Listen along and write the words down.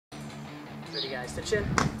Ready guys, to chin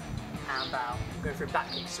and bow. We're going through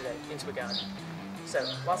back kicks today, into a guard. So,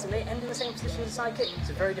 whilst it may end in the same position as a side kick, it's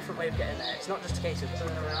a very different way of getting there. It's not just a case of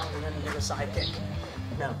turning around and then do a side kick.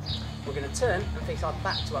 No, we're going to turn and face our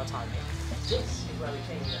back to our target. This is where we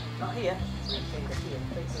change it. Not here, we're going to change it here,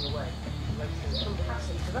 facing away. We're going to come past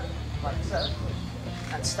each other, like so,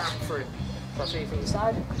 and stamp through. So I'll show you from the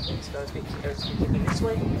side. So as we kicking this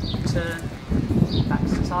way, turn, back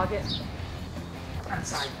to the target, and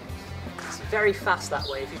side kick. It's very fast that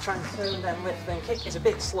way. If you try and turn, then lift, then kick, it's a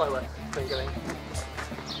bit slower than going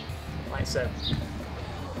like so.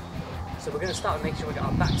 So we're going to start with making sure we get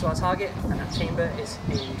our back to our target, and that chamber is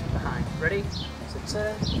aimed behind. Ready? So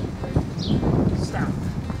turn, stamp.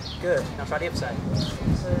 Good. Now try the other side.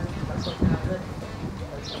 Turn, that's what out of it.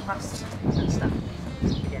 Come past, and stamp.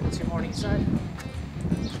 Again, 2 more on each side.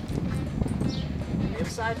 The other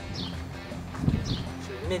side.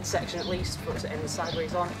 So midsection at least, for it to end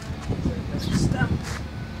sideways on. So stamp.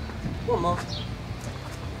 1 more.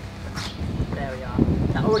 There we are.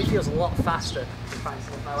 That already feels a lot faster than trying to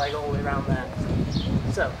slip my leg all the way around there.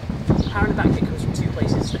 So, power in the back kick comes from 2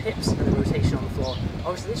 places, the hips and the rotation on the floor.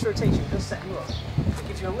 Obviously this rotation does set you up. It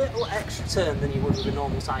gives you a little extra turn than you would with a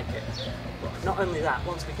normal side kick. But not only that,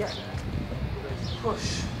 once we get there, we're going to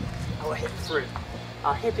push our hip through.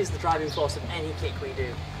 Our hip is the driving force of any kick we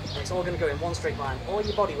do. And it's all going to go in one straight line. All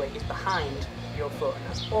your body weight is behind your foot, and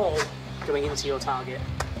that's all going into your target.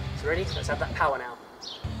 So ready? Let's have that power now.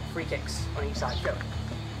 3 kicks on each side. Go.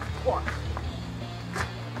 1.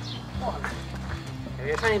 1. There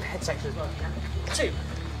we go. Tiny head section as well. 2.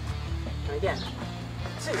 And again.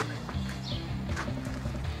 2.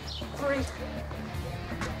 3. And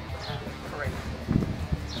 3.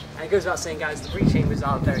 And it goes without saying, guys, the 3 chambers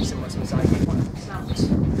are very similar to the side kick. 1 snaps.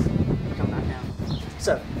 Come back down.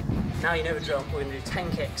 So, now you know the drill. We're going to do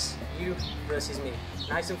 10 kicks. You versus me.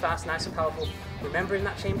 Nice and fast, nice and powerful. Remembering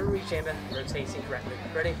that chamber, re-chamber, rotating correctly.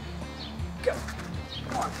 Ready? Go.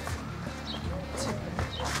 1, 2,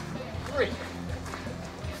 3,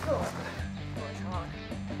 4,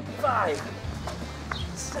 5,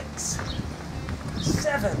 6,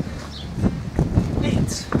 7,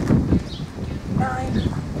 8, 9,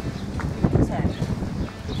 10.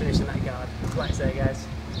 We'll finish in that guard. Like I say, guys.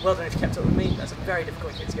 Well done if you kept up with me. That's a very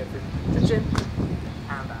difficult kick to go through. To chin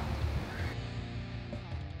and out.